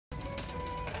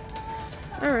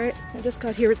All right, I just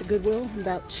got here at the Goodwill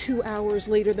about 2 hours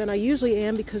later than I usually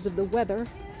am because of the weather.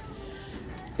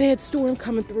 Bad storm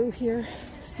coming through here.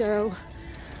 So,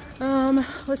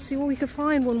 let's see what we can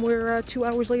find when we're 2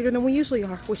 hours later than we usually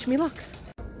are. Wish me luck.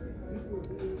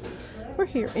 We're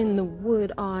here in the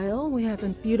wood aisle. We have a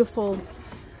beautiful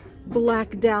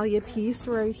black dahlia piece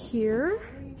right here.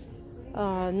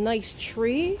 Nice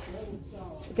tree.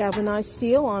 Galvanized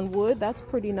steel on wood. That's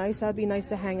pretty nice. That'd be nice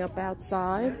to hang up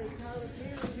outside.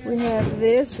 We have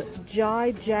this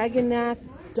Jagannath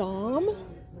Dom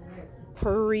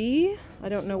Paris. I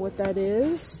don't know what that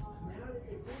is.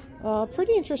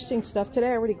 Pretty interesting stuff today.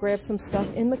 I already grabbed some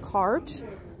stuff in the cart.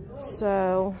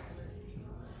 So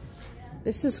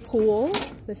this is cool.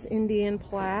 This Indian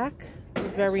plaque.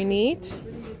 Very neat.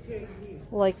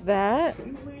 Like that.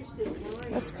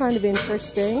 That's kind of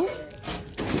interesting.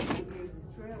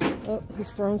 Oh,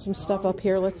 he's throwing some stuff up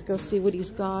here. Let's go see what he's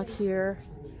got here.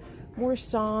 More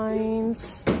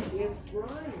signs.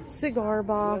 Cigar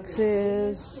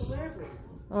boxes.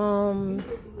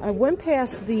 I went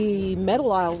past the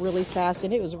metal aisle really fast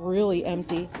and it was really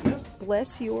empty.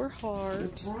 Bless your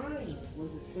heart.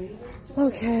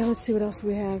 Okay, let's see what else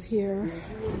we have here.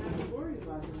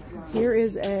 Here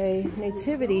is a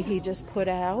nativity he just put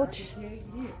out.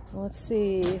 Let's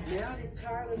see.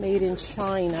 Made in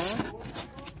China.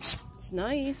 It's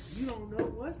nice,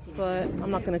 but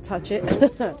I'm not going to touch it.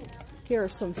 Here are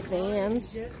some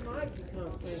fans.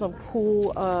 Some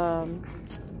cool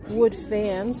wood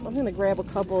fans. I'm going to grab a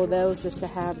couple of those just to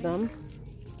have them.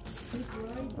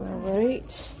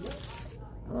 Alright.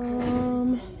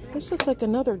 This looks like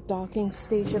another docking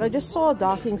station. I just saw a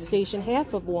docking station,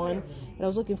 half of one, and I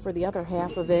was looking for the other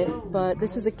half of it. But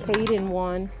this is a Caden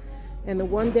one. And the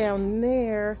one down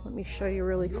there, let me show you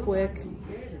really quick,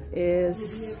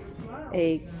 is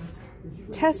a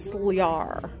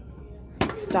Tesla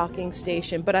docking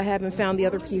station. But I haven't found the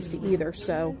other piece to either,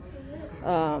 so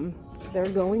they're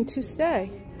going to stay.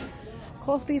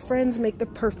 Coffee friends make the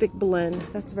perfect blend.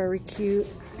 That's very cute.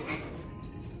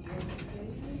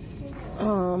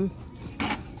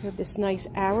 We have this nice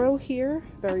arrow here,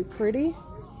 very pretty.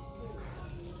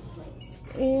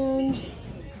 And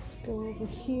let's go over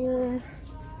here.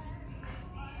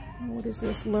 What is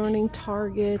this? Learning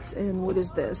targets. And what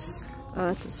is this?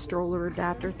 It's a stroller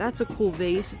adapter. That's a cool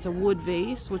vase. It's a wood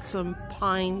vase with some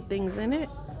pine things in it.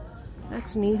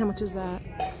 That's neat. How much is that?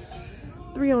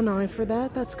 $3.09 for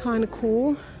that. That's kind of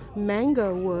cool.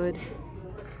 Mango wood.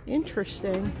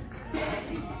 Interesting.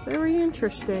 Very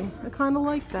interesting. I kind of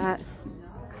like that.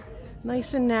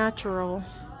 Nice and natural.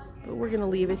 But we're going to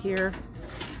leave it here.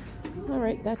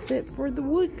 Alright, that's it for the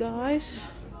wood, guys.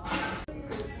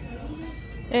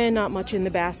 And not much in the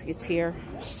baskets here.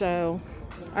 So,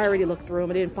 I already looked through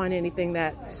them. I didn't find anything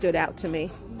that stood out to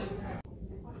me.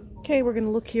 Okay, we're going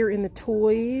to look here in the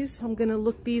toys. I'm going to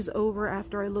look these over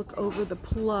after I look over the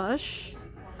plush.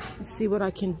 And see what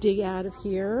I can dig out of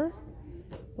here.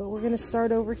 But we're going to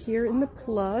start over here in the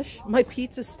plush. My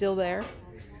pizza's still there.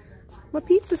 My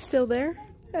pizza's still there.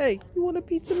 Hey, you want a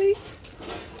pizza, me?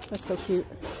 That's so cute.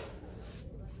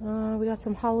 We got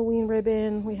some Halloween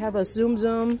ribbon. We have a Zoom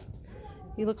Zoom.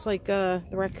 He looks like the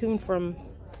raccoon from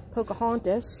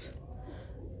Pocahontas.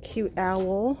 Cute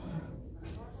owl.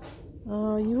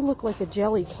 You look like a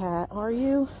jelly cat, are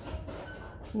you?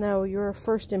 No, you're a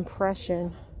first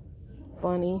impression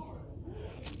bunny.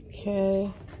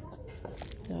 Okay.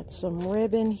 Got some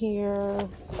ribbon here.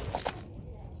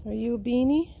 Are you a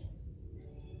beanie?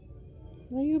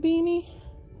 Are you a beanie?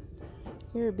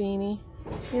 You're a beanie.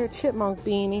 You're a chipmunk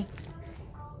beanie.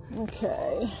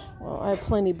 Okay. Well, I have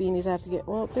plenty of beanies I have to get.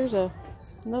 Well, there's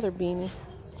another beanie.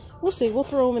 We'll see. We'll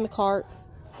throw them in the cart.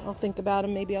 I'll think about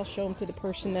them. Maybe I'll show them to the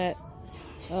person that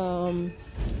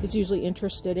is usually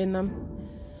interested in them.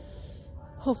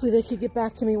 Hopefully they could get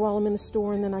back to me while I'm in the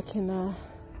store and then I can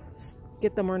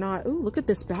get them or not. Ooh, look at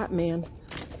this Batman.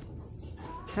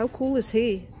 How cool is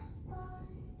he?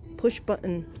 Push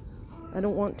button. I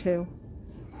don't want to.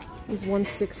 He's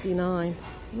 $169.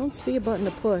 I don't see a button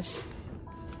to push.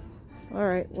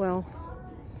 Alright, well,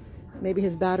 maybe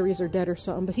his batteries are dead or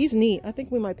something, but he's neat. I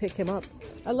think we might pick him up.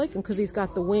 I like him because he's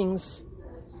got the wings.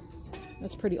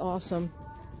 That's pretty awesome.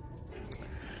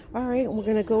 Alright, we're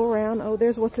going to go around. Oh,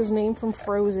 there's what's his name from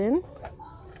Frozen.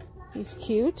 He's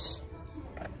cute.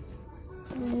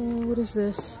 What is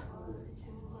this?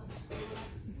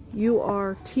 You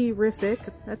are terrific.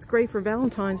 That's great for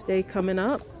Valentine's Day coming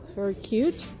up. It's very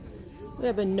cute. We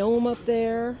have a gnome up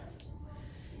there.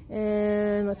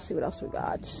 And let's see what else we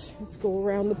got. Let's go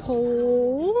around the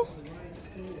pole.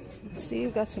 Let's see,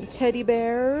 we've got some teddy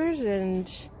bears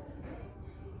and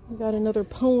We got another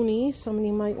pony.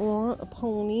 Somebody might want a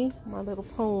pony, My Little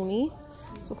Pony.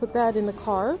 So put that in the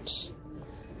cart.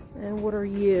 And what are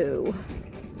you?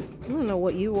 I don't know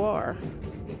what you are.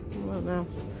 I don't know.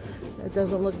 It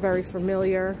doesn't look very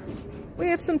familiar. We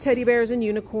have some teddy bears and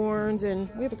unicorns, and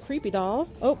we have a creepy doll.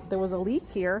 Oh, there was a leak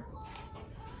here.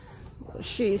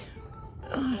 She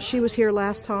was here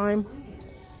last time.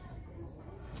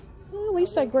 Well, at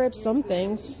least I grabbed some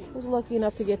things. I was lucky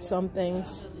enough to get some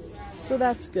things. So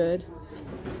that's good.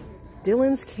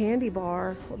 Dylan's candy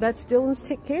bar. Well, that's Dylan's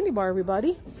candy bar,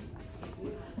 everybody.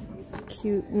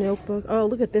 Cute notebook. Oh,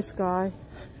 look at this guy.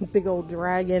 Big old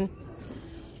dragon.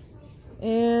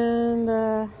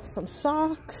 And some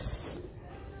socks.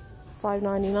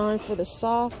 $5.99 for the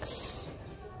socks.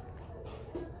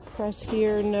 Press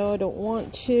here. No, I don't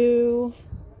want to.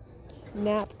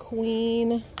 Nap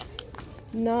Queen.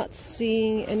 Not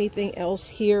seeing anything else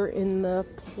here in the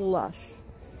plush.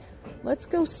 Let's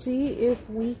go see if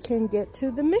we can get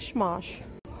to the mishmash.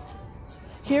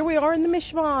 Here we are in the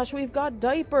mishmash. We've got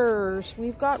diapers,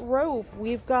 we've got rope,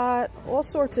 we've got all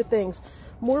sorts of things.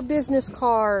 More business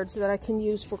cards that I can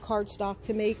use for cardstock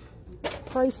to make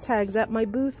price tags at my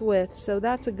booth with. So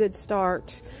that's a good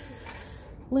start.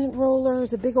 Lint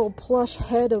rollers, a big old plush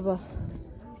head of a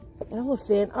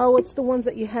elephant. Oh, it's the ones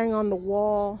that you hang on the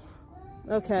wall.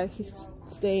 Okay, he's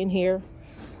staying here.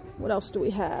 What else do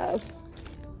we have?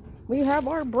 We have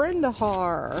our Brenda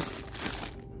Har.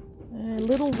 And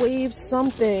little wave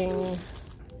something.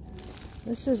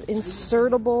 This is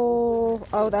insertable.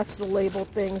 Oh, that's the label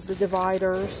things, the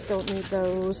dividers. Don't need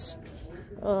those.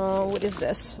 What is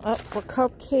this? Oh, for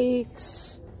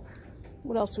cupcakes.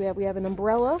 What else do we have? We have an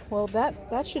umbrella. Well,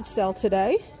 that should sell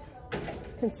today,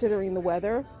 considering the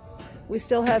weather. We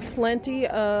still have plenty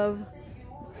of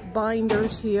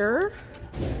binders here.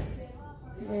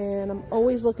 And I'm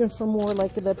always looking for more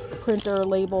like the printer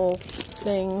label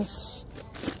things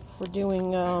for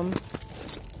doing,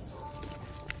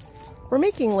 for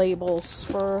making labels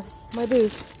for my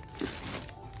booth.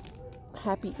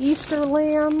 Happy Easter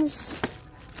lambs.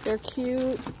 They're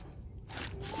cute.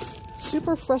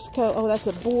 Super Fresco. Oh, that's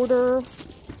a border.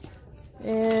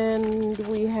 And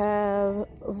we have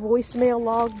a voicemail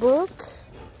logbook.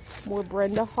 More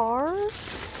Brenda Har.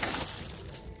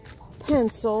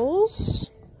 Pencils.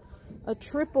 A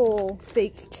triple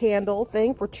fake candle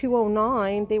thing for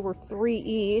 $2.09. They were $3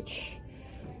 each.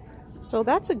 So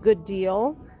that's a good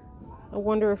deal. I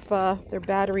wonder if their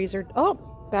batteries are... Oh,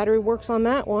 battery works on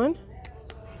that one.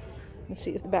 Let's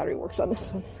see if the battery works on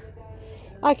this one.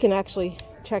 I can actually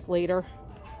check later.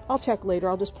 I'll check later.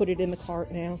 I'll just put it in the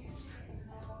cart now.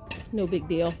 No big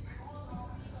deal.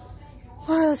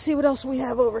 Let's see what else we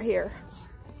have over here.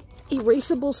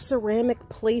 Erasable ceramic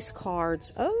place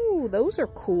cards. Oh, those are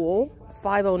cool.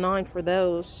 $5.09 for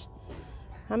those.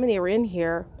 How many are in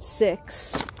here?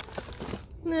 6.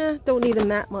 Nah, don't need them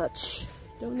that much.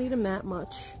 Don't need them that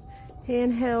much.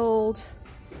 Handheld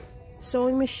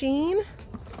sewing machine.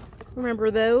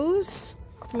 Remember those?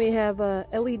 We have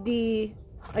LED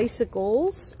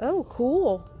icicles. Oh,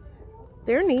 cool.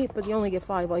 They're neat, but you only get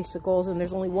 5 icicles, and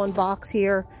there's only 1 box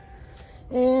here.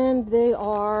 And they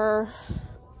are...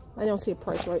 I don't see a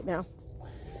price right now.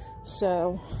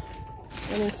 So,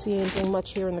 I didn't see anything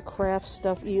much here in the craft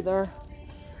stuff either.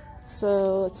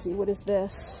 So, let's see. What is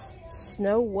this?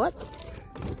 Snow what?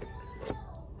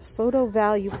 Photo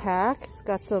value pack. It's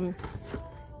got some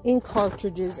ink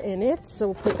cartridges in it. So,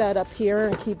 we'll put that up here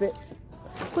and keep it...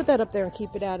 Put that up there and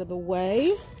keep it out of the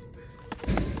way.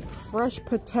 Fresh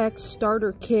Protect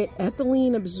Starter Kit.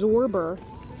 Ethylene Absorber.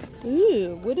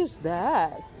 Ooh, what is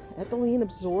that? Ethylene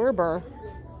Absorber.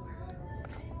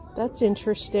 That's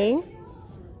interesting.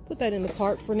 Put that in the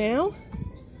cart for now.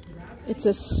 It's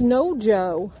a Snow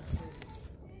Joe.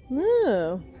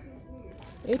 Oh,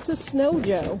 it's a Snow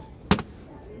Joe.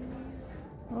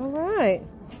 All right.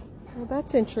 Well,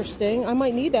 that's interesting. I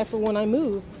might need that for when I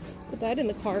move. Put that in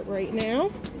the cart right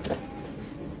now.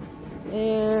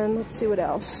 And let's see what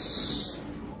else.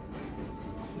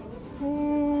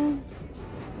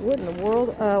 What in the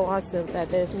world? Oh, I see what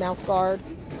that is. Mouth guard.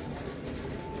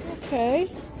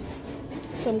 Okay.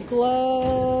 Some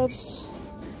gloves.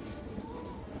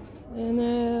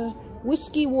 And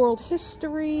Whiskey World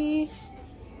History.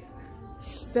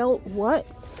 Felt what?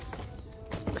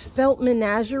 Felt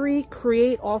Menagerie.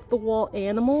 Create off-the-wall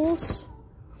animals.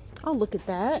 I'll look at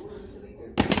that.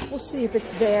 We'll see if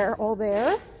it's there, all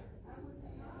there.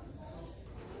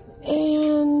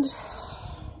 And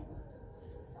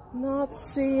not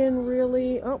seeing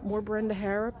really... Oh, more Brenda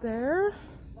Har up there.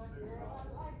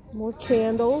 More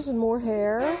candles and more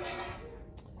hair.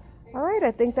 All right,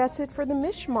 I think that's it for the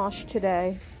mishmash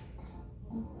today.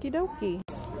 Okie dokie.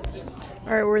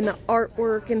 Alright, we're in the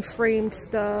artwork and framed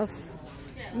stuff.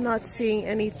 I'm not seeing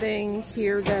anything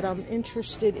here that I'm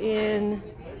interested in.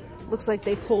 Looks like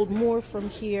they pulled more from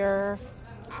here.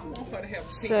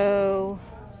 So,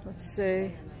 let's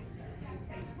see.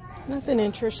 Nothing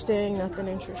interesting, nothing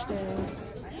interesting.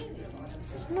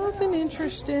 Nothing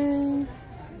interesting.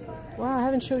 Wow, I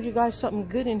haven't showed you guys something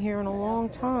good in here in a long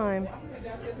time.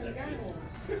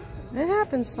 It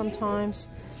happens sometimes.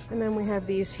 And then we have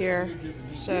these here.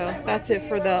 So that's it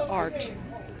for the art.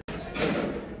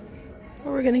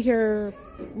 Well, we're gonna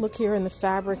look here in the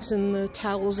fabrics and the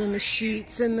towels and the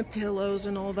sheets and the pillows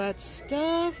and all that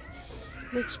stuff.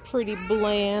 Looks pretty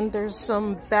bland. There's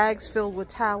some bags filled with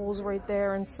towels right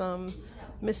there and some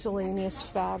miscellaneous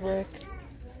fabric.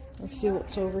 Let's see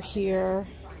what's over here.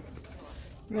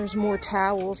 There's more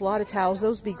towels, a lot of towels.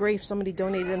 Those would be great if somebody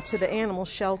donated them to the animal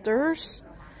shelters.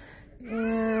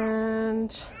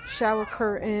 And shower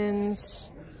curtains,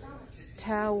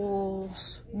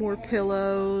 towels, more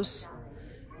pillows.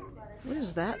 What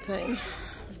is that thing?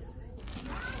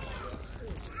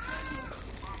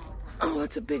 Oh,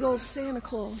 it's a big old Santa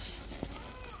Claus.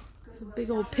 It's a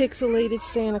big old pixelated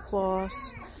Santa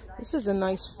Claus. This is a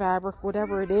nice fabric,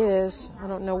 whatever it is. I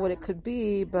don't know what it could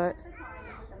be, but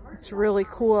it's really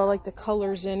cool. I like the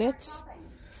colors in it.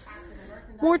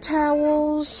 More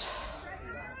towels.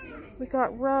 We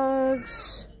got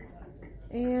rugs.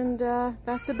 And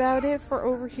that's about it for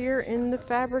over here in the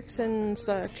fabrics and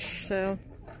such. So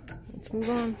let's move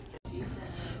on.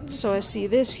 So I see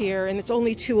this here, and it's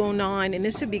only $2.09, and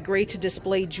this would be great to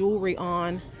display jewelry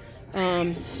on.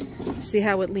 See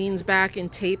how it leans back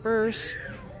and tapers?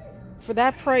 For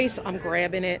that price, I'm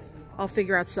grabbing it. I'll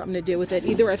figure out something to do with it,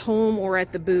 either at home or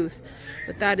at the booth.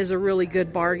 But that is a really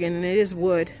good bargain, and it is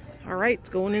wood. All right, it's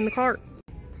going in the cart.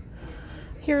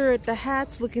 Here at the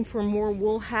hats, looking for more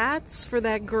wool hats for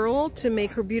that girl to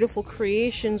make her beautiful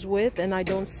creations with, and I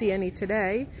don't see any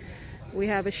today. We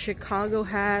have a Chicago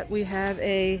hat. We have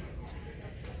a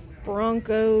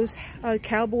Cowboys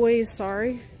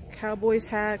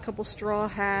hat, a couple straw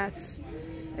hats,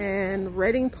 and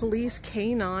Reading Police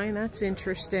K9. That's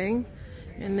interesting.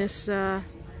 And this,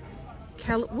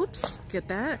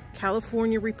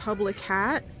 California Republic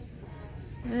hat.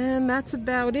 And that's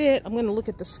about it. I'm going to look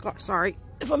at the scarf. Sorry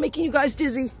if I'm making you guys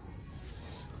dizzy.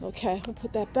 Okay, we'll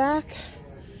put that back.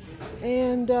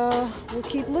 And we'll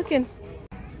keep looking.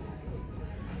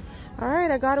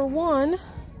 Alright, I got her one.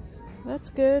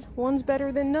 That's good. One's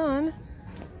better than none.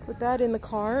 Put that in the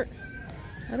cart.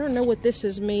 I don't know what this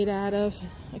is made out of.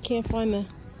 I can't find the...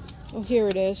 Oh, here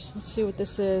it is. Let's see what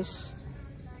this is.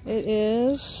 It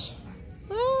is...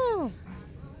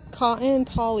 cotton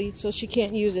poly, so she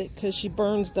can't use it because she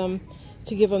burns them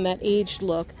to give them that aged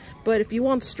look. But if you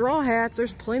want straw hats,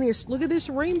 there's plenty of... Look at this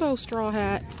rainbow straw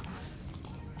hat.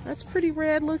 That's pretty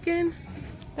rad looking.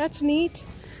 That's neat.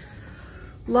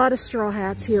 A lot of straw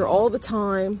hats here all the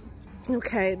time.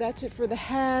 Okay, that's it for the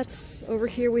hats. Over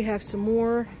here we have some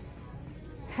more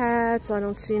hats. I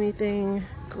don't see anything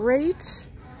great.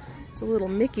 It's a little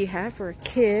Mickey hat for a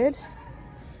kid.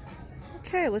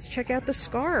 Okay, let's check out the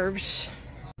scarves.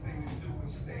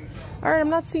 Alright, I'm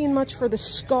not seeing much for the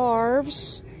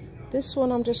scarves. This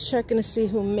one I'm just checking to see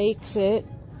who makes it.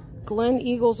 Glen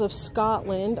Eagles of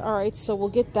Scotland. Alright, so we'll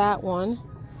get that one.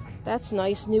 That's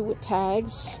nice, new with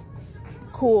tags.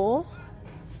 Cool.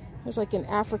 There's like an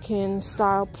African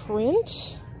style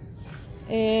print.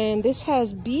 And this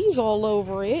has bees all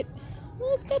over it.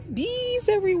 Look, got bees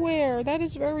everywhere. That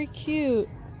is very cute.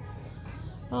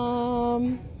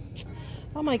 I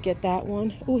might get that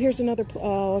one. Oh, here's another.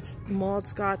 Oh, it's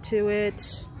Maud's got to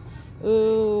it.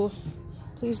 Oh,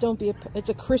 please don't be a. It's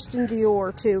a Christian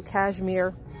Dior too,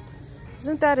 cashmere.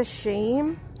 Isn't that a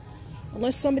shame?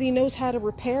 Unless somebody knows how to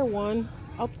repair one,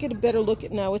 I'll get a better look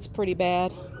at. No, it's pretty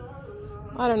bad.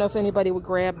 I don't know if anybody would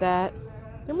grab that.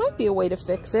 There might be a way to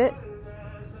fix it.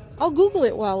 I'll Google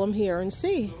it while I'm here and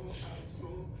see.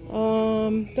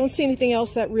 Don't see anything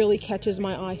else that really catches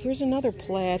my eye. Here's another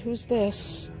plaid. Who's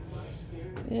this?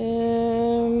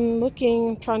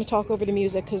 Looking, trying to talk over the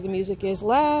music because the music is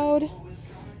loud.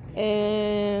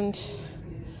 And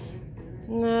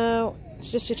no, it's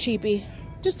just a cheapie.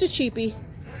 Just a cheapie.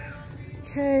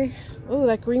 Okay. Oh,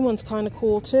 that green one's kind of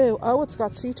cool too. Oh, it's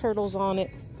got sea turtles on it.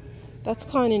 That's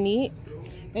kind of neat.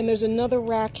 And there's another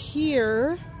rack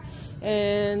here,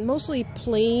 and mostly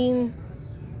plain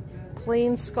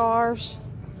scarves.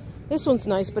 This one's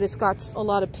nice, but it's got a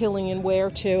lot of pilling and wear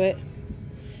to it.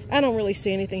 I don't really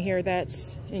see anything here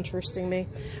that's interesting me.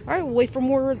 All right, we'll wait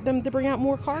for them to bring out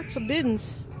more carts of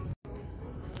bins.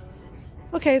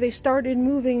 Okay, they started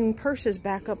moving purses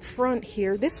back up front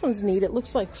here. This one's neat. It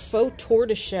looks like faux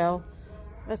tortoiseshell.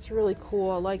 That's really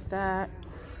cool. I like that.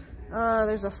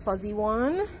 There's a fuzzy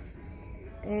one.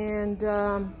 And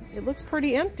it looks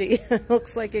pretty empty. It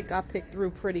looks like it got picked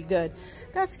through pretty good.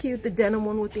 That's cute. The denim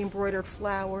one with the embroidered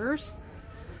flowers.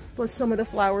 But some of the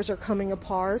flowers are coming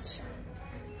apart.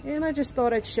 And I just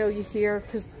thought I'd show you here,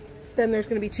 because then there's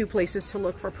going to be two places to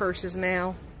look for purses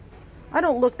now. I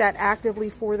don't look that actively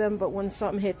for them, but when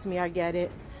something hits me, I get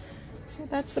it. So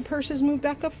that's the purses moved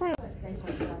back up front.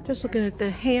 Just looking at the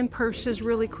hand purses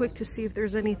really quick to see if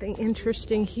there's anything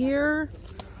interesting here.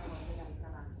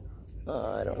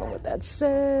 I don't know what that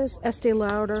says. Estee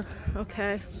Lauder.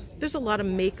 Okay. There's a lot of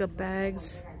makeup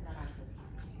bags,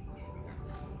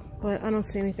 but I don't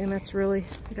see anything that's really...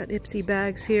 I got Ipsy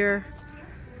bags here.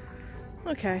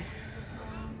 Okay.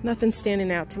 Nothing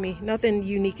standing out to me. Nothing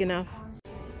unique enough.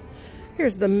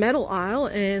 Here's the metal aisle,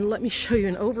 and let me show you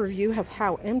an overview of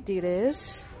how empty it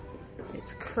is.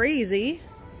 It's crazy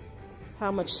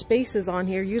how much space is on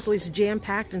here. Usually it's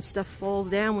jam-packed and stuff falls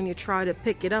down when you try to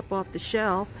pick it up off the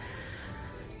shelf.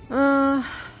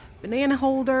 Banana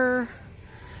holder.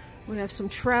 We have some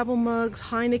travel mugs,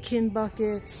 Heineken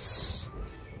buckets,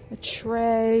 a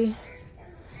tray.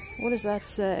 What does that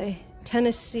say?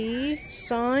 Tennessee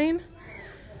sign.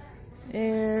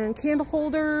 And candle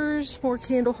holders, more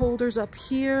candle holders up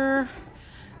here.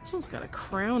 This one's got a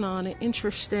crown on it.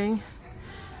 Interesting.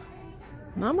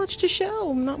 Not much to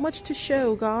show. Not much to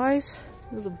show, guys.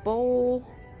 There's a bowl.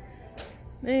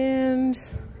 And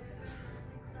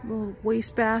little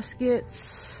waste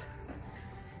baskets.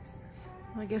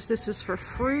 I guess this is for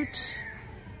fruit.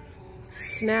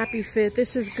 Snappy fit.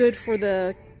 This is good for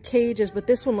the cages, but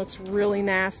this one looks really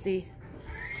nasty.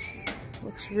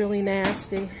 Looks really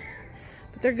nasty.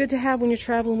 They're good to have when you're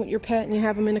traveling with your pet and you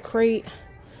have them in a crate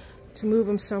to move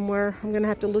them somewhere. I'm going to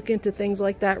have to look into things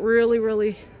like that really,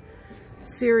 really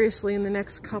seriously in the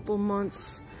next couple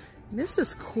months. This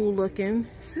is cool looking.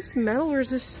 Is this metal or is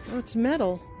this... Oh, it's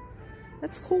metal.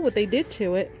 That's cool what they did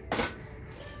to it.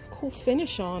 Cool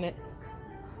finish on it.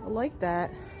 I like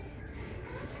that.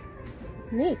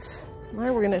 Neat. All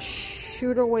right, we're going to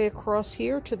shoot our way across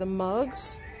here to the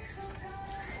mugs.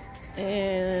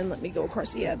 And let me go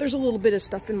across. Yeah, there's a little bit of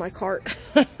stuff in my cart.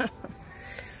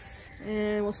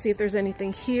 And we'll see if there's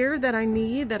anything here that I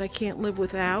need that I can't live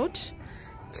without.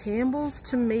 Campbell's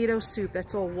tomato soup.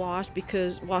 That's all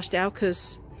washed out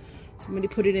because somebody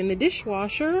put it in the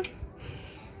dishwasher.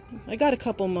 I got a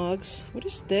couple mugs. What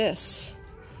is this?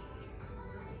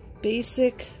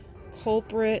 Basic,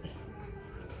 culprit,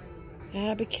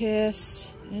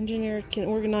 abacus. Engineer can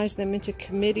organize them into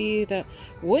committee.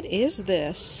 What is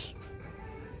this?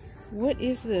 What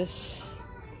is this?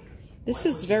 This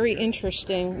is very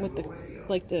interesting with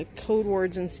the code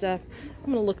words and stuff.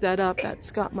 I'm gonna look that up. That's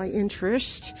got my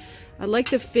interest. I like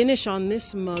the finish on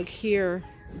this mug here.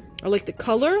 I like the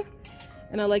color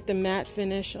and I like the matte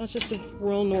finish. Oh, it's just a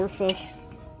Royal Norfolk.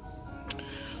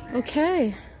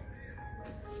 Okay.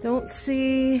 Don't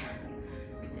see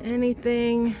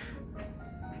anything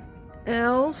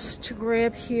else to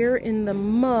grab here in the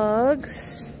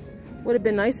mugs. Would have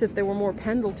been nice if there were more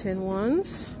Pendleton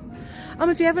ones.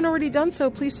 If you haven't already done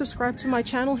so, please subscribe to my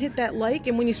channel, hit that like,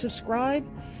 and when you subscribe,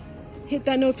 hit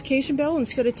that notification bell and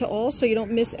set it to all so you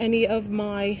don't miss any of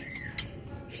my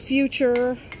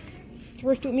future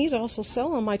Thrift With Me's I also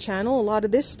sell on my channel. A lot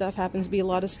of this stuff happens to be a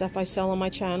lot of stuff I sell on my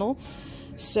channel.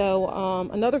 So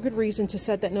another good reason to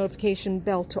set that notification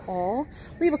bell to all.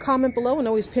 Leave a comment below, and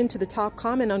always pinned to the top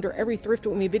comment under every Thrift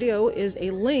With Me video is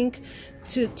a link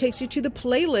takes you to the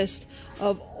playlist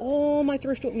of all my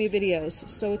Thrift With Me videos.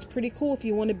 So it's pretty cool if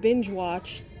you want to binge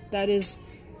watch. That is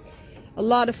a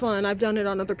lot of fun. I've done it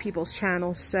on other people's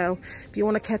channels. So if you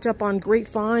want to catch up on great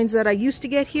finds that I used to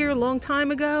get here a long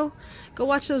time ago, go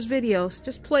watch those videos.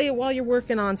 Just play it while you're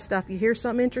working on stuff. You hear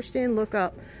something interesting, look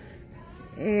up.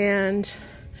 And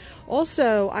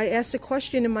also, I asked a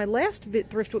question in my last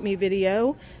Thrift With Me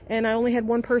video, and I only had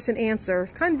one person answer.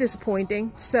 Kind of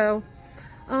disappointing. So,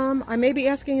 I may be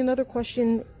asking another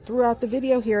question throughout the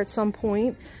video here at some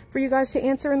point for you guys to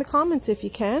answer in the comments if you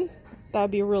can. That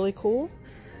would be really cool.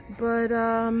 But,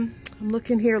 I'm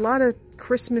looking here. A lot of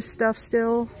Christmas stuff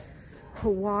still.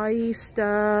 Hawaii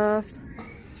stuff.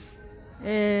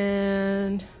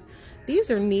 And these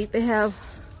are neat. They have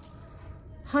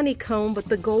honeycomb, but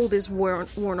the gold is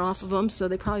worn off of them, so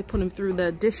they probably put them through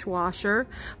the dishwasher.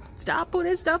 Stop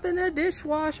putting stuff in the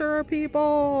dishwasher,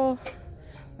 people.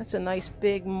 That's a nice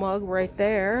big mug right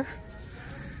there.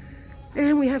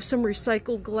 And we have some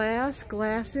recycled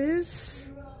glasses.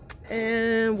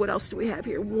 And what else do we have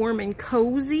here? Warm and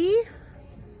cozy.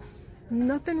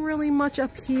 Nothing really much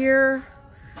up here.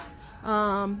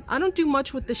 I don't do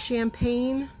much with the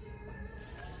champagne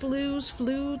flutes,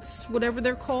 whatever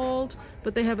they're called,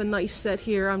 but they have a nice set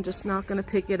here. I'm just not gonna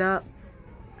pick it up.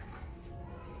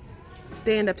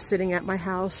 They end up sitting at my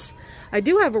house. I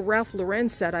do have a Ralph Lauren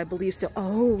set, I believe, still.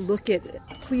 Oh, look at it.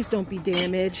 Please don't be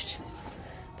damaged.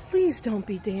 Please don't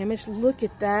be damaged. Look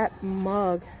at that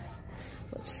mug.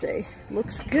 Let's see.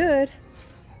 Looks good.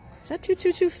 Is that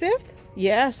 2225th?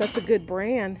 Yes, that's a good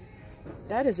brand.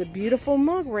 That is a beautiful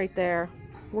mug right there.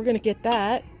 We're going to get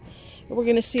that. And we're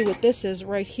going to see what this is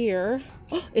right here.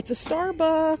 Oh, it's a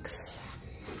Starbucks.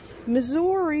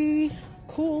 Missouri.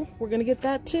 Cool. We're going to get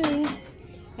that too.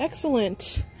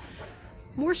 Excellent.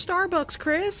 More Starbucks,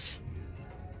 Chris.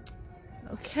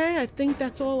 Okay, I think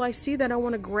that's all I see that I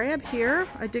want to grab here.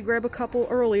 I did grab a couple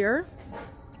earlier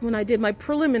when I did my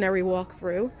preliminary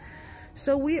walkthrough.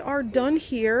 So we are done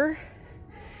here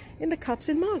in the cups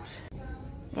and mugs.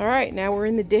 All right, now we're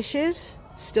in the dishes.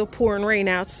 Still pouring rain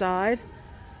outside.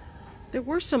 There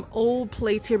were some old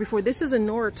plates here before. This is a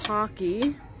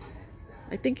Noritake.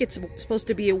 I think it's supposed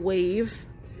to be a wave.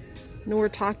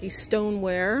 Noritake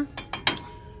stoneware.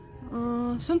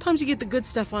 Sometimes you get the good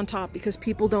stuff on top because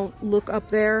people don't look up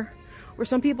there, or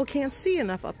some people can't see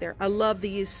enough up there. I love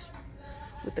these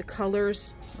with the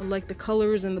colors. I like the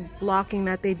colors and the blocking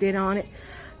that they did on it.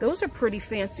 Those are pretty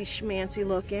fancy schmancy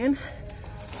looking.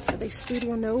 Are they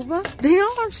Studio Nova? They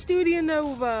are Studio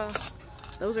Nova.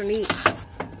 Those are neat.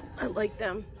 I like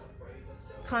them.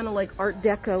 Kind of like Art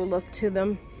Deco look to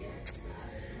them.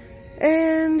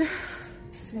 And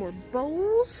some more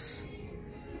bowls.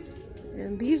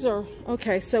 And these are,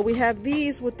 okay, so we have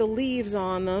these with the leaves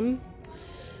on them.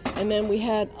 And then we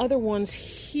had other ones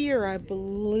here, I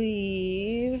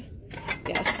believe.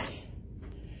 Yes.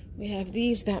 We have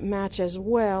these that match as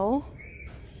well.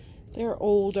 They're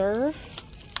older.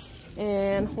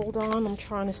 And hold on, I'm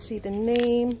trying to see the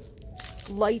name.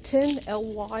 Lytton,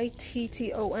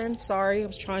 L-Y-T-T-O-N. Sorry, I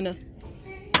was trying to,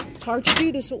 it's hard to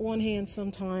do this with one hand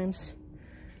sometimes.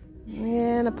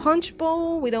 And a punch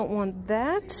bowl, we don't want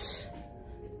that.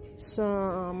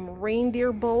 Some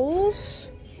reindeer bowls.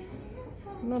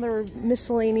 Another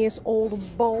miscellaneous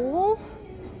old bowl.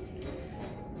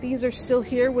 These are still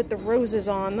here with the roses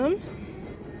on them.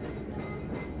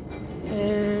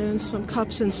 And some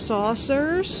cups and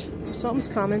saucers. Something's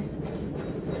coming.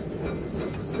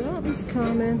 Something's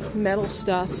coming. Metal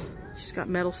stuff. She's got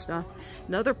metal stuff.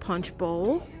 Another punch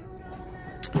bowl.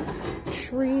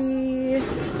 Tree.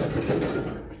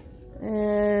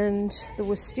 And the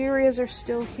wisterias are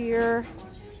still here.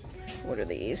 What are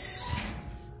these?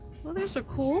 Well, those are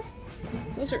cool.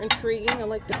 Those are intriguing. I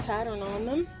like the pattern on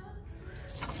them.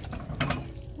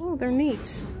 Oh, they're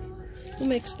neat. Who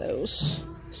makes those?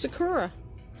 Sakura.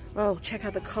 Oh, check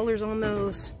out the colors on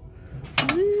those.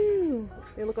 Woo!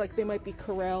 They look like they might be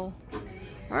Corelle.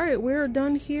 Alright, we're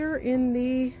done here in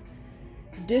the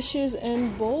dishes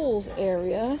and bowls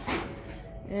area.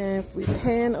 And if we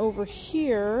pan over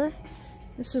here,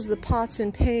 this is the pots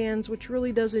and pans, which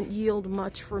really doesn't yield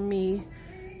much for me.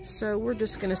 So we're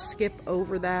just going to skip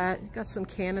over that. Got some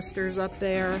canisters up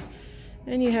there.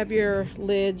 And you have your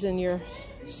lids and your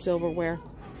silverware.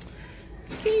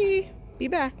 Okay, be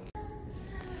back.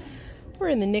 We're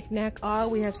in the knick-knack aisle.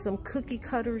 We have some cookie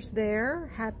cutters there.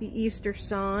 Happy Easter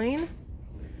sign.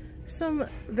 Some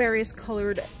various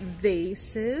colored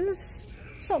vases.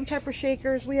 Salt and pepper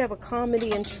shakers. We have a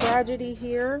comedy and tragedy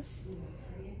here.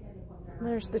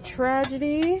 There's the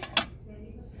tragedy.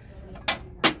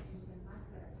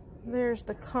 There's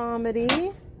the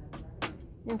comedy.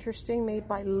 Interesting, made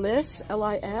by Liss,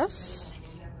 L-I-S.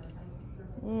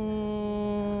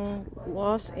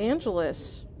 Los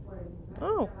Angeles.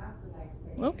 Oh,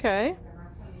 okay.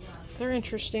 They're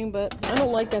interesting, but I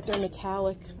don't like that they're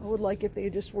metallic. I would like if they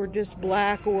just were just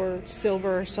black or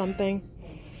silver or something.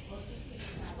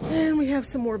 And we have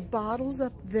some more bottles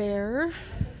up there.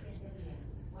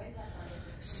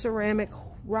 Ceramic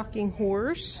rocking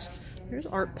horse. There's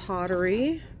art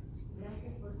pottery.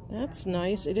 That's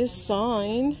nice. It is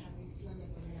signed.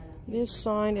 It is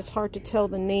signed. It's hard to tell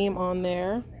the name on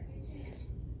there.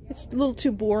 It's a little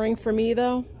too boring for me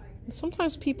though.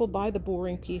 Sometimes people buy the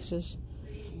boring pieces.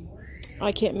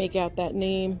 I can't make out that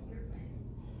name.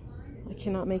 I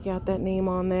cannot make out that name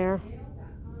on there.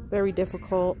 Very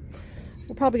difficult.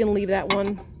 We're probably going to leave that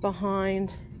one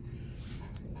behind.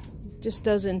 Just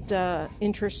doesn't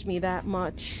interest me that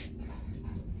much.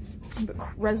 But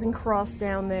resin cross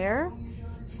down there.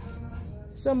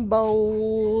 Some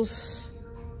bowls.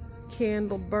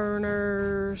 Candle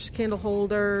burners. Candle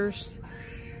holders.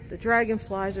 The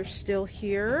dragonflies are still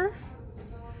here.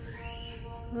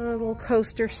 A little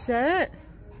coaster set.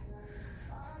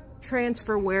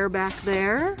 Transferware back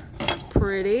there.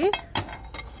 Pretty.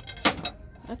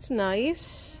 That's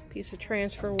nice. Piece of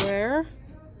transferware.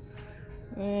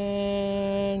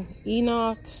 And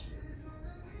Enoch.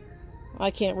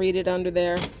 I can't read it under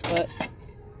there, but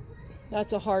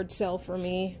that's a hard sell for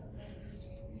me.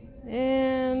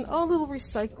 And a little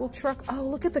recycle truck. Oh,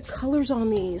 look at the colors on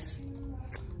these.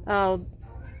 Oh,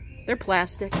 they're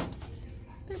plastic.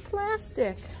 They're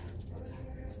plastic.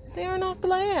 They are not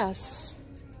glass.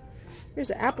 Here's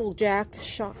an Applejack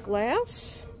shot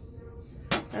glass.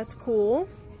 That's cool.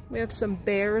 We have some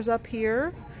bears up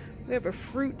here. We have a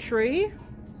fruit tree.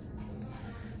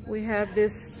 We have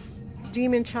this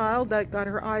demon child that got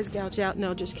her eyes gouged out.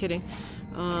 No, just kidding.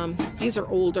 These are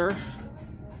older.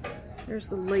 There's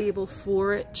the label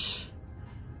for it.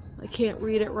 I can't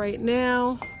read it right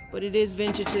now, but it is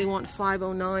vintage. They want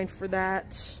 $5.09 for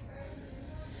that.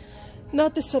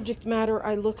 Not the subject matter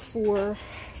I look for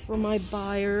my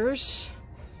buyers.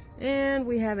 And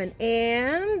we have an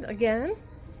and again.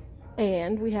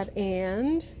 And we have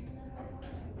and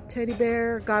teddy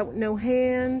bear, guy with no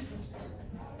hand.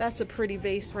 That's a pretty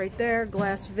vase right there,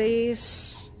 glass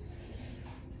vase.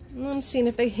 I'm seeing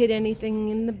if they hit anything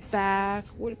in the back.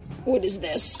 What is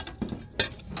this?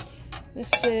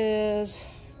 This is,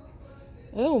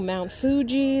 oh, Mount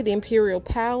Fuji, the Imperial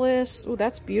Palace. Oh,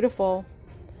 that's beautiful.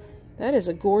 That is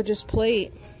a gorgeous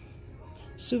plate.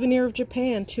 Souvenir of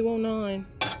Japan, $2.09.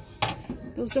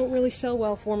 Those don't really sell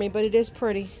well for me, but it is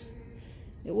pretty.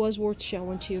 It was worth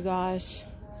showing to you guys.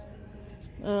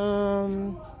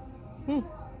 So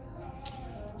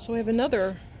we have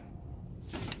another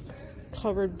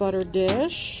covered butter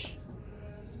dish.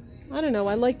 I don't know,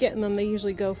 I like getting them. They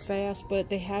usually go fast, but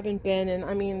they haven't been. And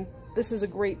I mean, this is a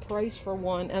great price for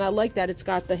one. And I like that it's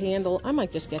got the handle. I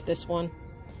might just get this one.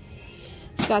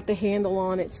 It's got the handle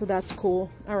on it, so that's cool.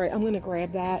 All right, I'm gonna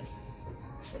grab that.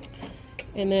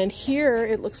 And then here,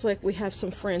 it looks like we have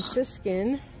some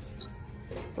Franciscan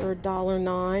for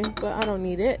 $1.09, but I don't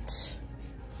need it.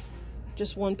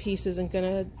 Just one piece isn't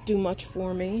gonna do much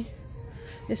for me.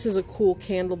 This is a cool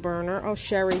candle burner. Oh,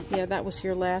 Sherry, yeah, that was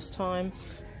here last time.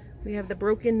 We have the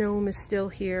broken gnome is still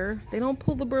here. They don't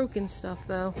pull the broken stuff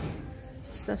though.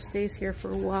 Stuff stays here for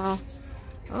a while.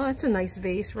 Oh, that's a nice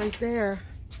vase right there.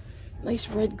 Nice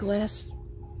red glass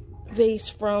vase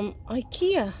from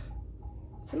IKEA.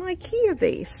 It's an IKEA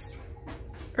vase.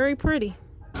 Very pretty.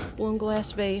 Blown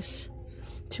glass vase.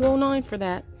 $2.09 for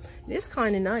that. It is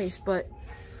kind of nice, but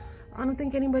I don't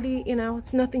think anybody, you know,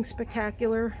 it's nothing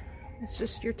spectacular. It's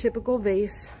just your typical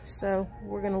vase. So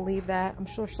we're going to leave that. I'm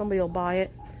sure somebody will buy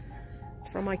it. It's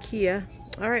from IKEA.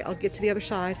 All right, I'll get to the other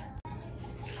side.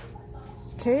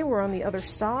 Okay, we're on the other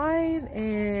side,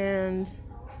 and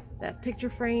that picture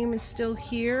frame is still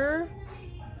here.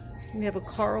 We have a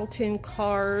Carlton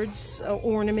Cards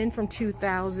ornament from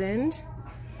 2000.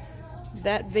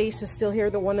 That vase is still here,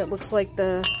 the one that looks like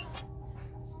the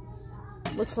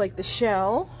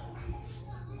shell.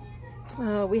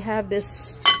 We have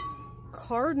this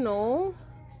cardinal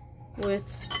with,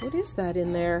 what is that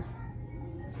in there?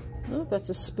 I don't know if that's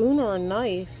a spoon or a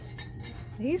knife.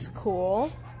 He's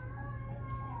cool.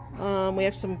 We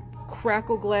have some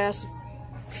crackle glass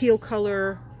teal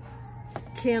color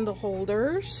candle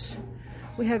holders.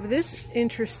 We have this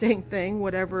interesting thing,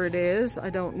 whatever it is, I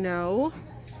don't know.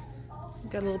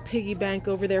 Got a little piggy bank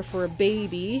over there for a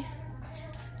baby.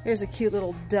 Here's a cute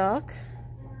little duck.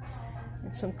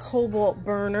 And some cobalt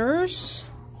burners.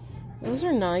 Those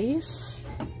are nice.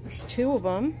 There's two of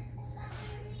them.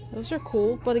 Those are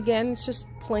cool, but again, it's just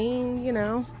plain, you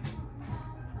know,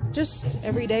 just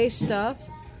everyday stuff.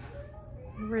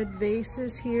 Red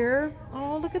vases here.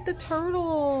 Oh, look at the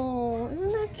turtle.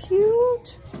 Isn't that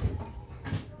cute?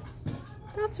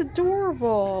 That's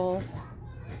adorable.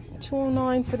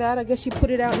 $2.09 for that. I guess you put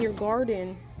it out in your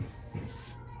garden.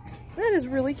 That is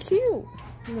really cute.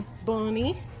 And the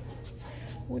bunny.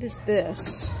 What is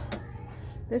this?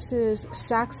 This is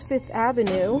Saks Fifth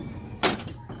Avenue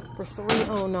for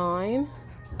 $3.09.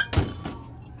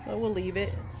 But we'll leave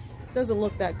it. Doesn't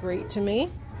look that great to me.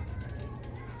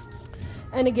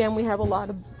 And again, we have a lot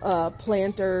of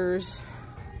planters,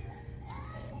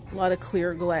 a lot of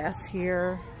clear glass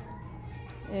here.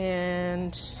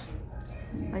 And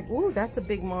ooh, that's a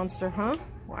big monster, huh?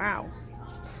 Wow.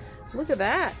 Look at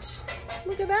that.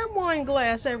 Look at that wine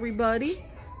glass, everybody.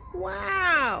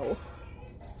 Wow.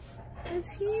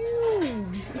 It's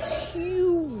huge. It's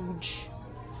huge.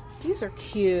 These are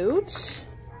cute.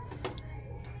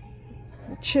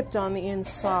 They're chipped on the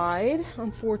inside,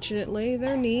 unfortunately.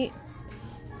 They're neat.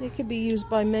 They could be used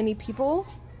by many people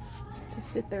to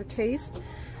fit their taste.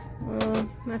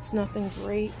 That's nothing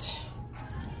great.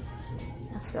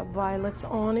 It's got violets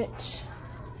on it.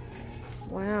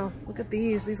 Wow, look at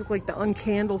these. These look like the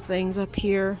uncandled things up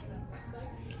here.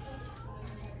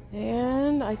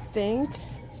 And I think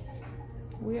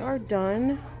we are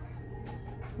done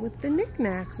with the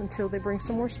knickknacks until they bring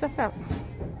some more stuff out.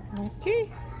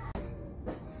 Okay.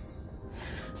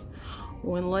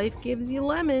 When life gives you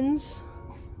lemons.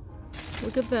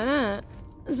 Look at that.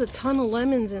 There's a ton of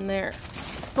lemons in there.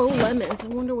 Faux lemons. I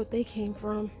wonder what they came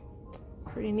from.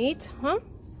 Pretty neat, huh?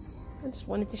 I just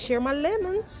wanted to share my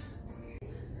lemons.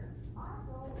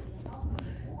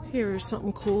 Here's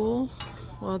something cool.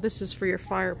 Well, this is for your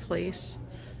fireplace.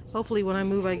 Hopefully when I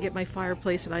move I get my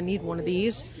fireplace and I need one of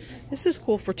these. This is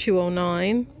cool for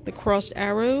 $2.09. The crossed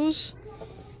arrows.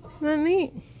 Isn't that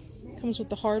neat? Comes with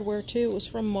the hardware too. It was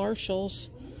from Marshall's.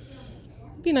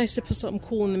 It'd be nice to put something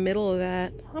cool in the middle of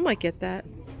that. I might get that.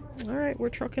 Alright, we're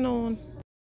trucking on.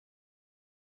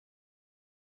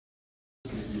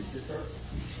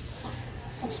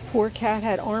 This poor cat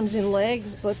had arms and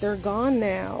legs, but they're gone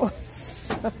now.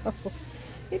 So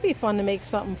it'd be fun to make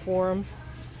something for him.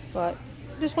 But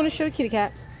I just want to show kitty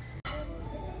cat.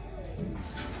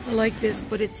 I like this,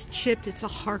 but it's chipped. It's a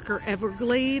Harker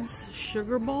Everglades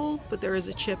sugar bowl, but there is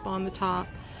a chip on the top.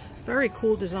 Very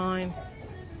cool design,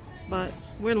 but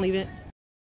we're gonna leave it.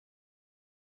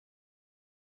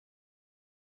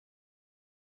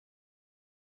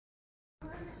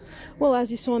 Well,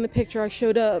 as you saw in the picture, I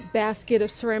showed a basket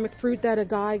of ceramic fruit that a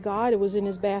guy got. It was in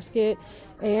his basket.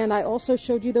 And I also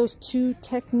showed you those two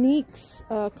Techniques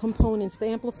components, the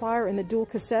amplifier and the dual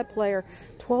cassette player.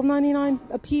 $12.99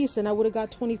 a piece, and I would have got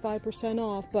 25%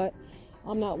 off, but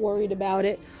I'm not worried about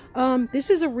it. This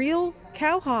is a real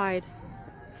cowhide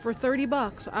for 30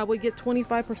 bucks. I would get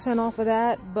 25% off of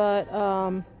that, but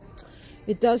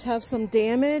it does have some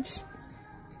damage.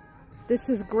 This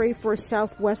is great for a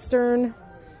southwestern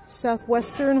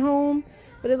home,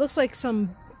 but it looks like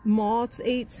some moths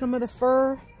ate some of the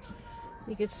fur.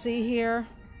 You can see here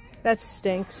that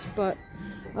stinks, but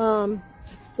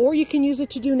or you can use it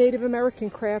to do Native American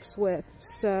crafts with.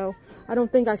 So I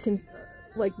don't think I can,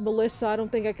 like Melissa, I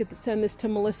don't think I could send this to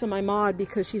Melissa, my mod,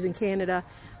 because she's in Canada.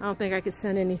 I don't think I could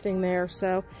send anything there.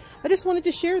 So I just wanted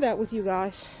to share that with you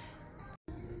guys.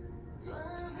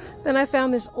 Then I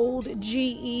found this old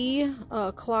GE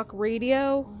clock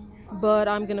radio, but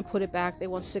I'm gonna put it back. They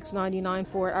want $6.99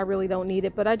 for it. I really don't need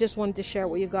it, but I just wanted to share it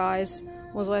with you guys.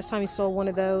 When was the last time you saw one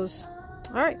of those?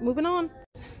 All right, moving on.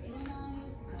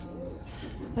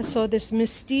 I saw this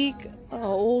Mystique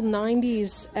old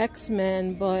 90s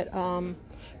X-Men, but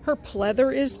her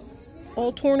pleather is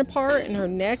all torn apart and her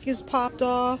neck is popped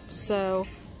off, so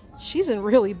she's in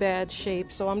really bad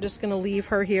shape. So I'm just gonna leave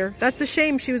her here. That's a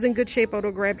shame. She was in good shape. I would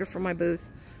have grabbed her from my booth,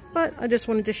 but I just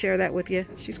wanted to share that with you.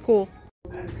 She's cool.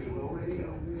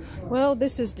 Well,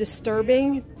 this is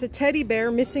disturbing. It's a teddy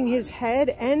bear missing his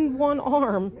head and one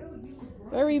arm.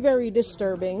 Very, very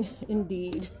disturbing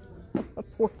indeed.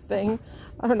 Poor thing.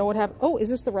 I don't know what happened. Oh, is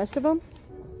this the rest of them?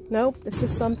 Nope, this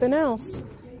is something else.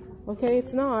 Okay,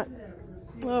 it's not.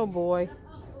 Oh boy,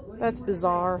 that's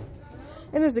bizarre.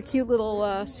 And there's a cute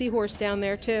little seahorse down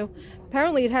there too.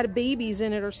 Apparently it had babies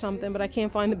in it or something, but I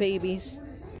can't find the babies.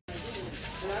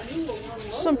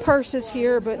 Some purses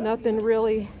here, but nothing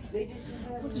really.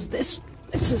 What is this?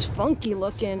 This is funky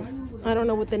looking. I don't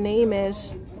know what the name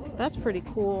is. That's pretty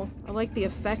cool. I like the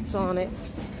effects on it.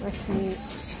 That's neat.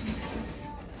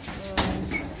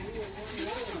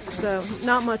 So,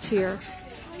 not much here.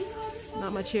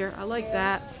 Not much here. I like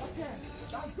that.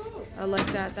 I like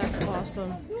that. That's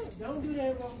awesome.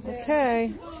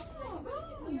 Okay.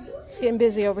 It's getting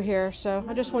busy over here, so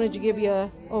I just wanted to give you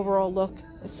an overall look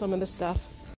at some of the stuff.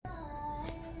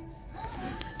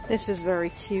 This is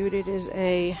very cute. It is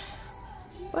a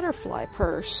butterfly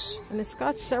purse, and it's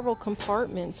got several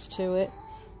compartments to it.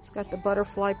 It's got the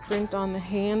butterfly print on the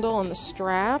handle, on the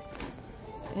strap,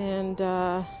 and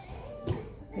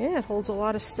yeah, it holds a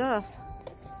lot of stuff.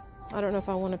 I don't know if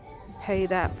I want to pay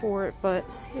that for it, but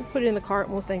we'll put it in the cart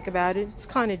and we'll think about it. It's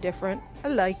kind of different. I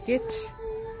like it.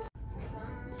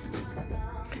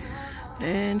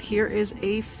 And here is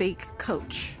a fake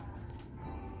coach.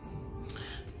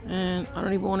 And I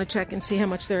don't even want to check and see how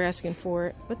much they're asking for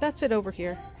it. But that's it over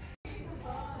here.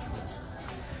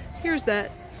 Here's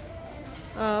that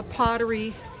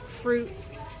pottery fruit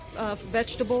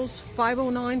vegetables.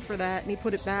 $5.09 for that, and he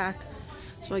put it back.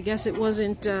 So I guess it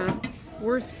wasn't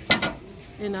worth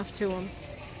enough to him.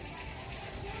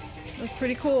 That's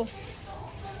pretty cool.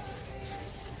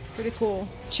 Pretty cool.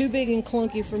 Too big and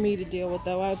clunky for me to deal with,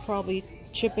 though. I'd probably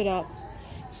chip it up.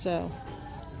 So,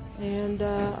 And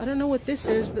I don't know what this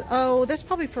is, but oh, that's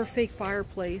probably for a fake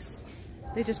fireplace.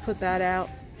 They just put that out.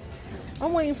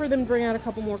 I'm waiting for them to bring out a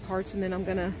couple more carts, and then I'm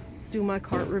gonna do my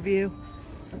cart review.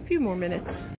 A few more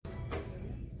minutes.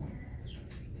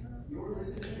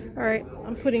 Alright,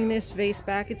 I'm putting this vase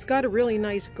back. It's got a really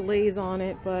nice glaze on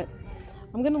it, but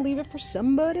I'm gonna leave it for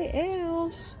somebody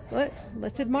else. But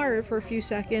let's admire it for a few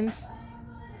seconds.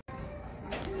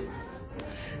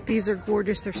 These are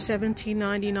gorgeous. They're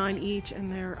 $17.99 each,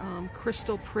 and they're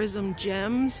crystal prism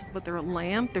gems, but they're a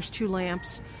lamp. There's 2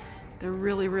 lamps. They're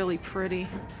really, really pretty.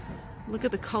 Look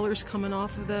at the colors coming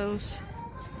off of those.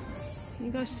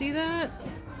 You guys see that?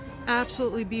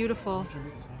 Absolutely beautiful.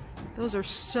 Those are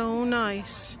so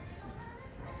nice.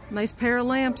 Nice pair of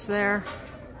lamps there.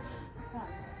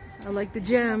 I like the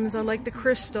gems. I like the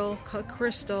crystal, cut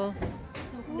crystal.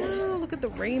 Oh, look at the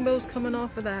rainbows coming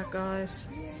off of that, guys.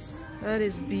 That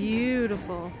is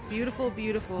beautiful. Beautiful,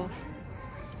 beautiful.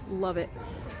 Love it.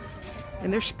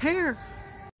 And there's a pair.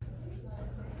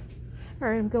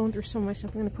 Alright, I'm going through some of my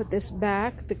stuff. I'm going to put this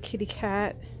back. The kitty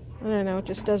cat. I don't know, it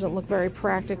just doesn't look very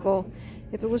practical.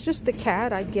 If it was just the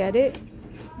cat, I'd get it.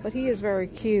 But he is very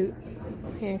cute.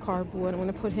 Hand cardboard. I'm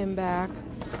going to put him back.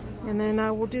 And then I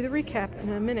will do the recap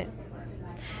in a minute.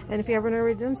 And if you haven't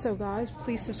already done so, guys,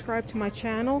 please subscribe to my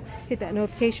channel. Hit that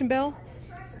notification bell.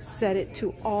 Set it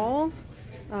to all.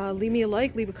 Leave me a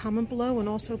like, leave a comment below, and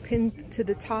also pinned to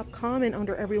the top comment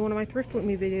under every one of my Thrift With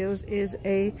Me videos is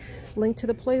a link to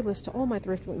the playlist to all my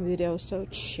Thrift With Me videos, so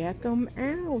check them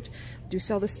out. Do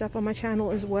sell this stuff on my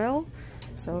channel as well,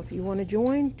 so if you want to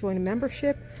join a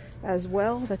membership as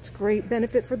well. That's great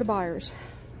benefit for the buyers.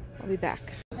 I'll be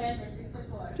back.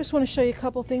 Just want to show you a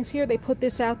couple things here. They put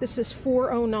this out. This is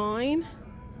 $4.09.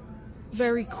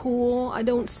 Very cool. I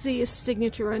don't see a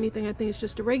signature or anything. I think it's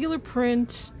just a regular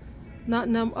print. Not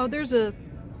oh, there's a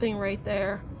thing right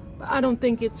there. But I don't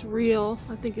think it's real.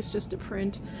 I think it's just a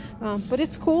print. But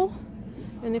it's cool.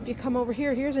 And if you come over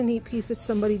here, here's a neat piece that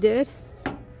somebody did.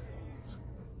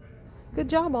 Good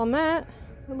job on that.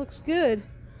 It looks good.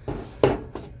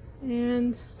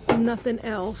 And nothing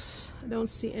else. I don't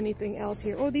see anything else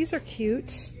here. Oh, these are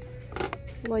cute.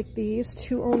 Like these,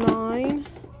 $2.09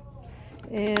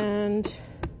 and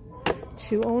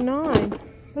 $2.09.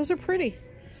 Those are pretty.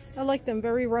 I like them.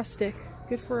 Very rustic.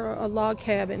 Good for a log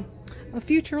cabin. A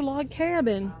future log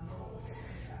cabin.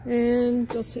 And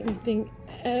don't see anything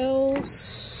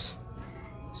else.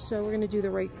 So we're going to do the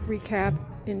recap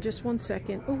in just 1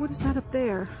 second. Oh, what is that up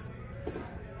there?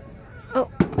 Oh,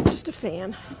 just a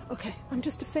fan. Okay, I'm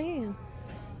just a fan.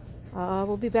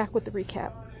 We'll be back with the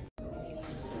recap.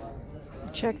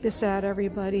 Check this out,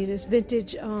 everybody. This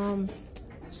vintage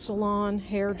salon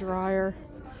hair dryer.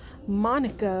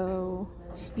 Monaco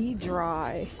Speed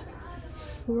Dry.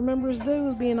 Who remembers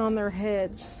those being on their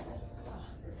heads?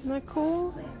 Isn't that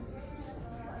cool?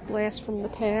 Blast from the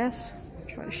past.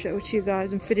 Try to show it to you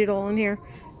guys and fit it all in here.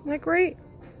 Isn't that great?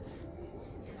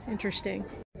 Interesting.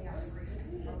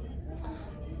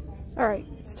 Alright,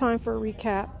 it's time for a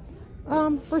recap.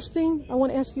 First thing, I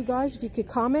want to ask you guys if you could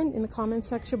comment in the comment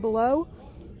section below.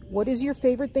 What is your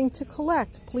favorite thing to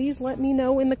collect? Please let me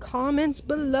know in the comments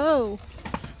below.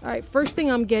 Alright, first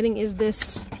thing I'm getting is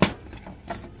this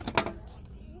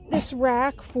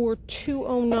rack for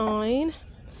 $2.09.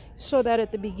 Saw that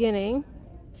at the beginning.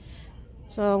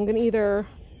 So I'm going to either,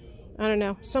 I don't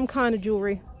know, some kind of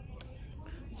jewelry.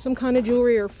 Some kind of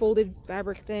jewelry or folded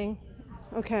fabric thing.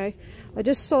 Okay, I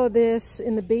just saw this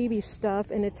in the baby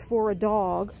stuff, and it's for a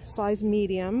dog, size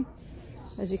medium,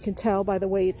 as you can tell by the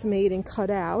way it's made and cut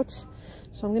out.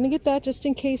 So I'm going to get that just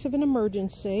in case of an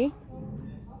emergency.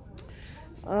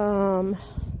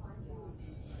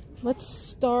 Let's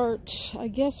start, I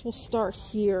guess we'll start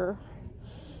here.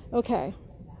 Okay.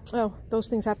 Oh, those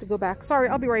things have to go back. Sorry,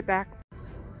 I'll be right back.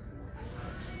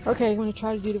 Okay, I'm going to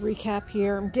try to do the recap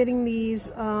here. I'm getting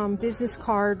these business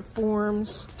card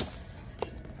forms.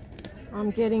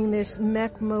 I'm getting this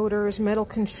Mech Motors metal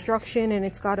construction, and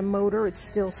it's got a motor. It's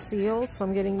still sealed, so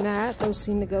I'm getting that. Those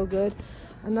seem to go good.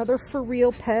 Another For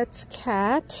Real Pets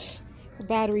cat. The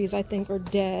batteries, I think, are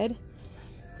dead.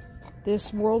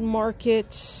 This World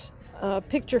Market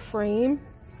picture frame.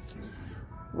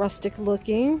 Rustic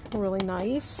looking. Really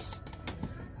nice.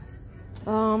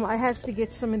 I have to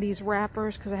get some of these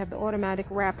wrappers because I have the automatic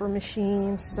wrapper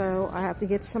machine, so I have to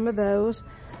get some of those.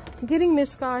 I'm getting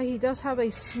this guy. He does have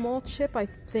a small chip, I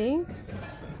think.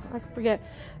 I forget,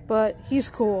 but he's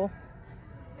cool.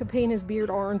 Could paint his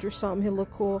beard orange or something. He'll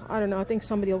look cool. I don't know. I think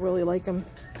somebody will really like him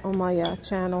on my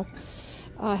channel.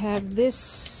 I have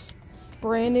this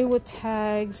brand new with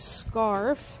tags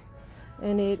scarf,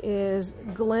 and it is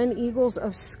Glen Eagles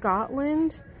of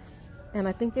Scotland. and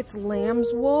I think it's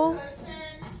lamb's wool.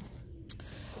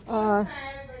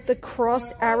 The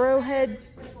crossed arrowhead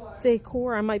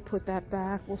decor, I might put that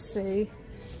back, we'll see.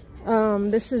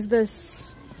 This is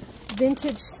this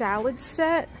vintage salad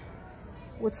set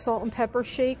with salt and pepper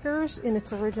shakers in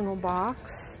its original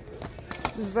box.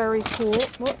 Very cool.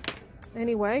 Well,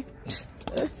 anyway,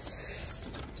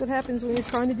 that's what happens when you're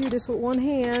trying to do this with one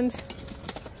hand.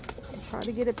 I'll try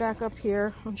to get it back up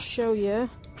here. I'll show you.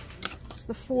 It's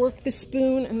the fork, the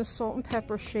spoon, and the salt and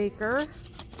pepper shaker.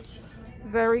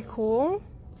 Very cool.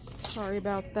 Sorry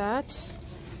about that.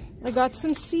 I got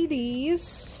some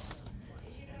CDs.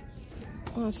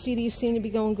 CDs seem to be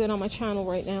going good on my channel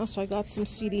right now, so I got some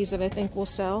CDs that I think will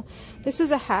sell. This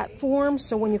is a hat form,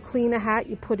 so when you clean a hat,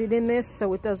 you put it in this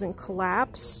so it doesn't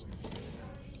collapse.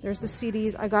 There's the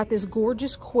CDs. I got this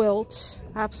gorgeous quilt,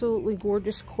 absolutely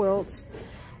gorgeous quilt.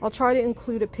 I'll try to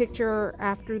include a picture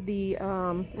after the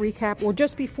recap, or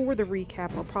just before the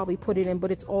recap. I'll probably put it in,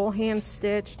 but it's all hand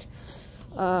stitched.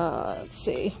 Let's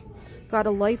see. Got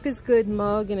a Life is Good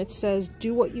mug, and it says,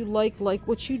 do what you like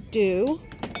what you do.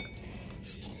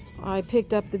 I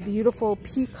picked up the beautiful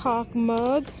peacock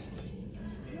mug.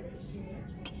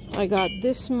 I got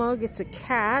this mug. It's a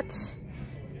cat,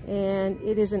 and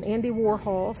it is an Andy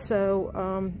Warhol, so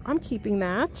I'm keeping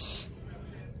that.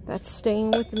 That's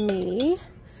staying with me.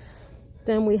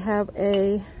 Then we have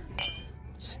a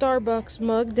Starbucks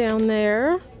mug down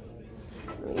there.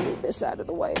 Let me move this out of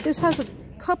the way. This has a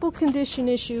couple condition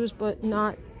issues, but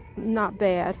not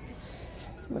bad.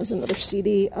 There's another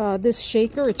CD. This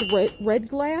shaker, it's red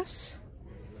glass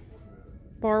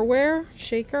barware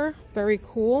shaker, very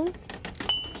cool.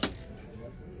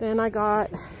 Then I got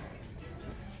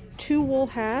 2 wool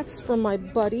hats from my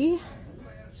buddy,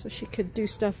 so she could do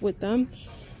stuff with them.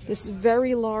 This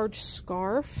very large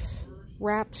scarf,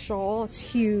 wrapped shawl, it's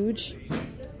huge.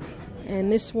 And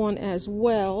this one as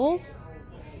well.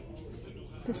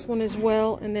 This one as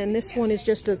well, and then this one is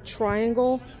just a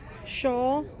triangle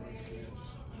shawl.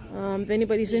 If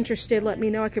anybody's interested, let me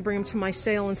know. I could bring them to my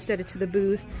sale instead of to the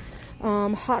booth.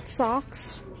 Hot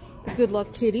socks, the Good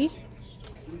Luck Kitty.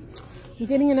 I'm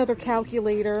getting another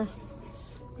calculator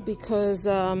because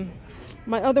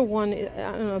my other one,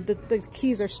 I don't know, the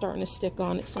keys are starting to stick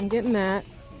on it, so I'm getting that.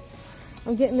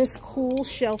 I'm getting this cool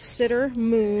shelf sitter,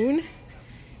 Moon.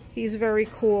 He's very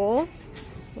cool.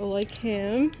 I like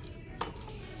him.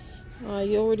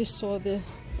 You already saw the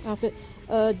outfit.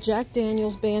 Jack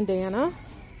Daniel's bandana.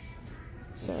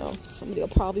 So somebody will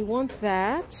probably want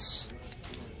that.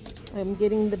 I'm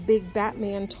getting the big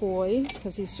Batman toy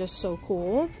because he's just so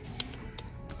cool.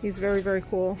 He's very, very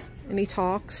cool. And he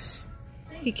talks.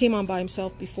 He came on by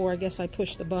himself before. I guess I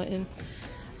pushed the button.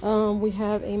 We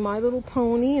have a My Little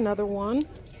Pony, another one.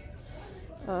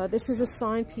 This is a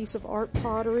signed piece of art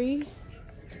pottery.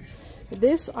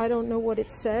 This, I don't know what it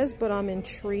says, but I'm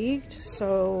intrigued,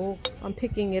 so I'm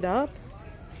picking it up.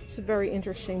 It's a very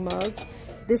interesting mug.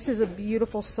 This is a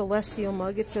beautiful Celestial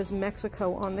mug. It says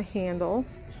Mexico on the handle.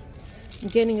 I'm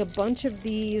getting a bunch of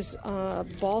these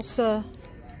balsa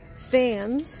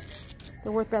fans.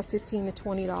 They're worth about $15 to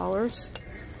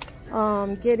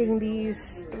 $20. Getting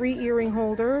these 3 earring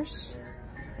holders.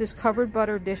 This covered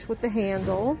butter dish with the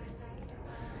handle.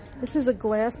 This is a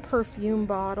glass perfume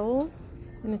bottle,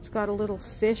 and it's got a little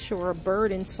fish or a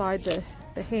bird inside the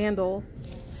handle.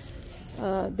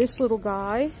 This little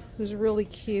guy who's really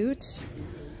cute.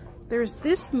 There's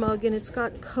this mug, and it's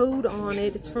got code on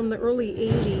it. It's from the early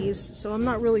 80s, so I'm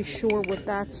not really sure what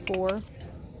that's for.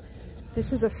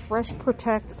 This is a Fresh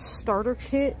Protect starter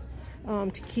kit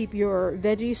to keep your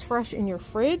veggies fresh in your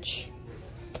fridge.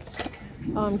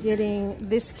 I'm getting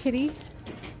this kitty.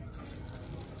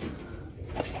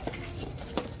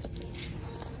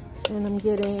 And I'm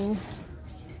getting,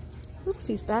 oops,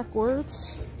 he's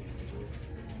backwards.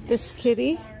 This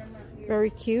kitty, very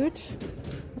cute.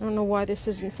 I don't know why this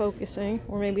isn't focusing,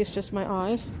 or maybe it's just my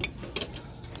eyes.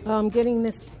 I'm getting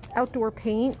this outdoor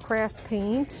paint, craft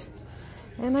paint.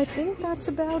 And I think that's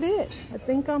about it. I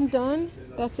think I'm done.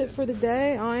 That's it for the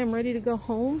day. I am ready to go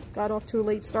home. Got off to a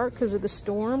late start because of the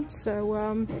storm.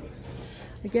 So,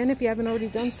 again, if you haven't already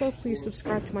done so, please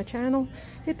subscribe to my channel.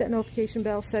 Hit that notification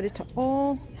bell, set it to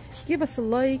all. Give us a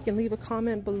like and leave a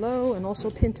comment below, and also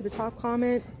pin to the top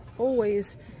comment.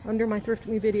 Always under my Thrift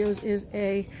With Me videos is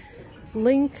a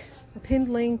link, a pinned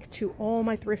link to all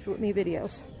my Thrift With Me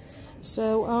videos.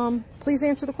 So please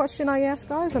answer the question I asked,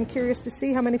 guys. I'm curious to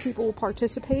see how many people will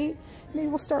participate. Maybe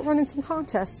we'll start running some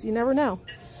contests. You never know.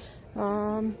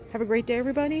 Have a great day,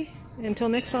 everybody. Until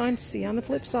next time, see you on the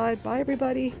flip side. Bye,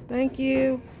 everybody. Thank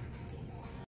you.